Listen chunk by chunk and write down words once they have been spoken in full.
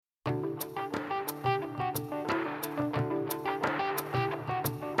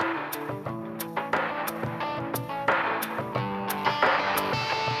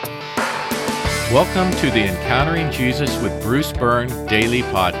Welcome to the Encountering Jesus with Bruce Byrne Daily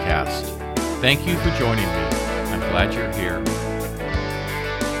Podcast. Thank you for joining me. I'm glad you're here.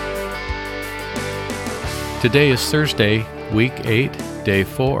 Today is Thursday, week 8, day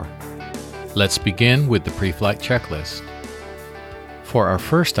 4. Let's begin with the pre-flight checklist. For our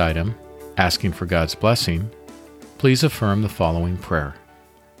first item, asking for God's blessing, please affirm the following prayer.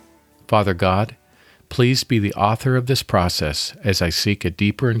 Father God, please be the author of this process as I seek a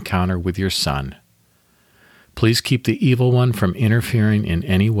deeper encounter with your Son. Please keep the evil one from interfering in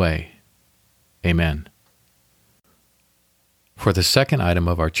any way. Amen. For the second item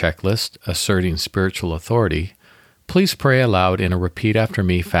of our checklist, asserting spiritual authority, please pray aloud in a repeat after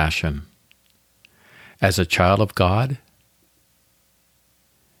me fashion. As a child of God,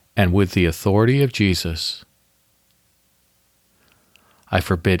 and with the authority of Jesus, I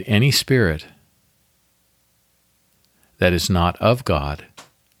forbid any spirit that is not of God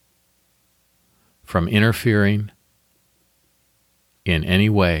from interfering in any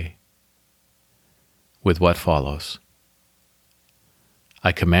way with what follows.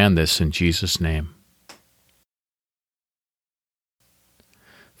 I command this in Jesus' name.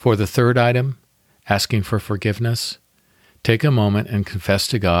 For the third item, asking for forgiveness, take a moment and confess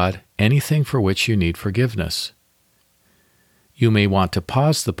to God anything for which you need forgiveness. You may want to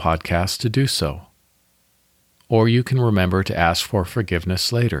pause the podcast to do so, or you can remember to ask for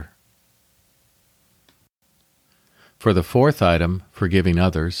forgiveness later. For the fourth item, forgiving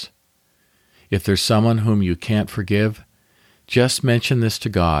others, if there's someone whom you can't forgive, just mention this to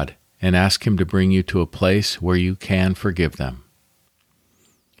God and ask Him to bring you to a place where you can forgive them.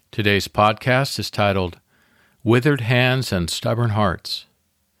 Today's podcast is titled, Withered Hands and Stubborn Hearts.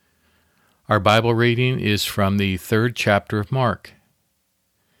 Our Bible reading is from the 3rd chapter of Mark.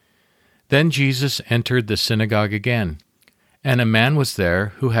 Then Jesus entered the synagogue again, and a man was there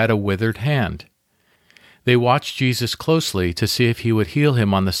who had a withered hand. They watched Jesus closely to see if he would heal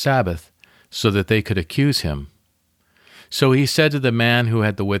him on the Sabbath, so that they could accuse him. So he said to the man who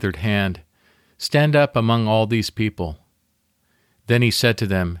had the withered hand, "Stand up among all these people." Then he said to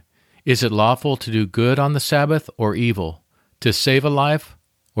them, "Is it lawful to do good on the Sabbath or evil, to save a life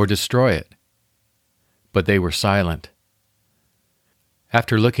or destroy it?" But they were silent.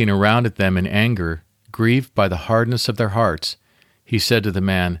 After looking around at them in anger, grieved by the hardness of their hearts, he said to the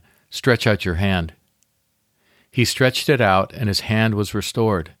man, "Stretch out your hand." He stretched it out, and his hand was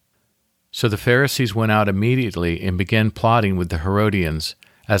restored. So the Pharisees went out immediately and began plotting with the Herodians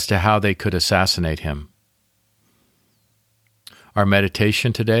as to how they could assassinate him. Our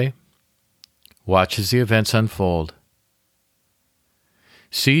meditation today: watch as the events unfold.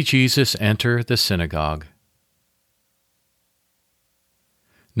 See Jesus enter the synagogue.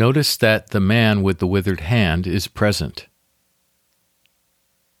 Notice that the man with the withered hand is present.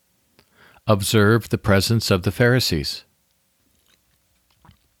 Observe the presence of the Pharisees.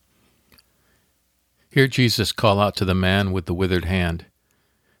 Hear Jesus call out to the man with the withered hand,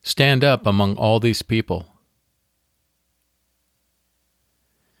 "Stand up among all these people."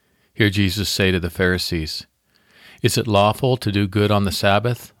 Hear Jesus say to the Pharisees, "Is it lawful to do good on the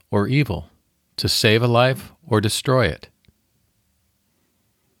Sabbath or evil, to save a life or destroy it?"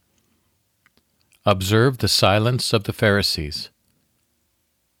 Observe the silence of the Pharisees.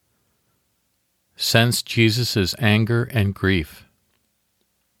 Sense Jesus' anger and grief.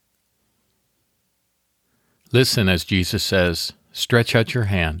 Listen as Jesus says, "Stretch out your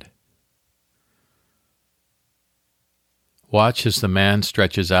hand." Watch as the man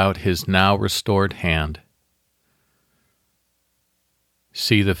stretches out his now restored hand.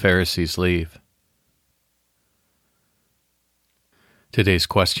 See the Pharisees leave. Today's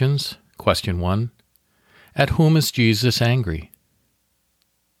questions. Question 1. At whom is Jesus angry?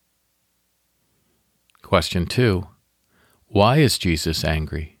 Question 2. Why is Jesus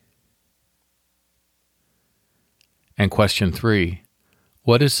angry? And question 3.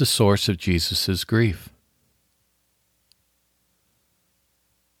 What is the source of Jesus' grief?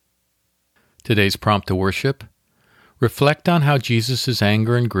 Today's prompt to worship: reflect on how Jesus'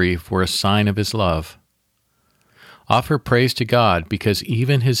 anger and grief were a sign of His love. Offer praise to God because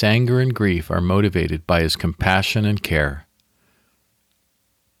even His anger and grief are motivated by His compassion and care.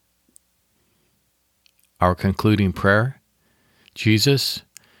 Our concluding prayer: Jesus,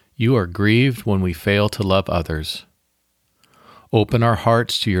 you are grieved when we fail to love others. Open our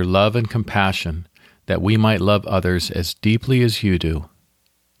hearts to your love and compassion that we might love others as deeply as you do.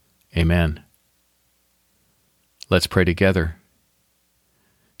 Amen. Let's pray together.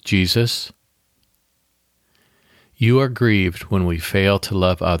 Jesus, you are grieved when we fail to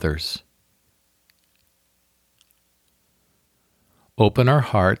love others. Open our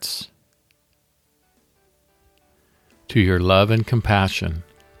hearts to your love and compassion,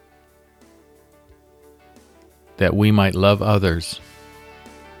 that we might love others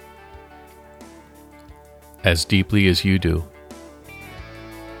as deeply as you do.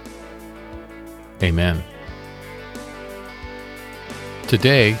 Amen.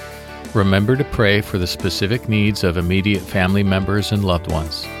 Today, remember to pray for the specific needs of immediate family members and loved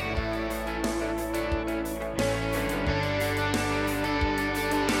ones.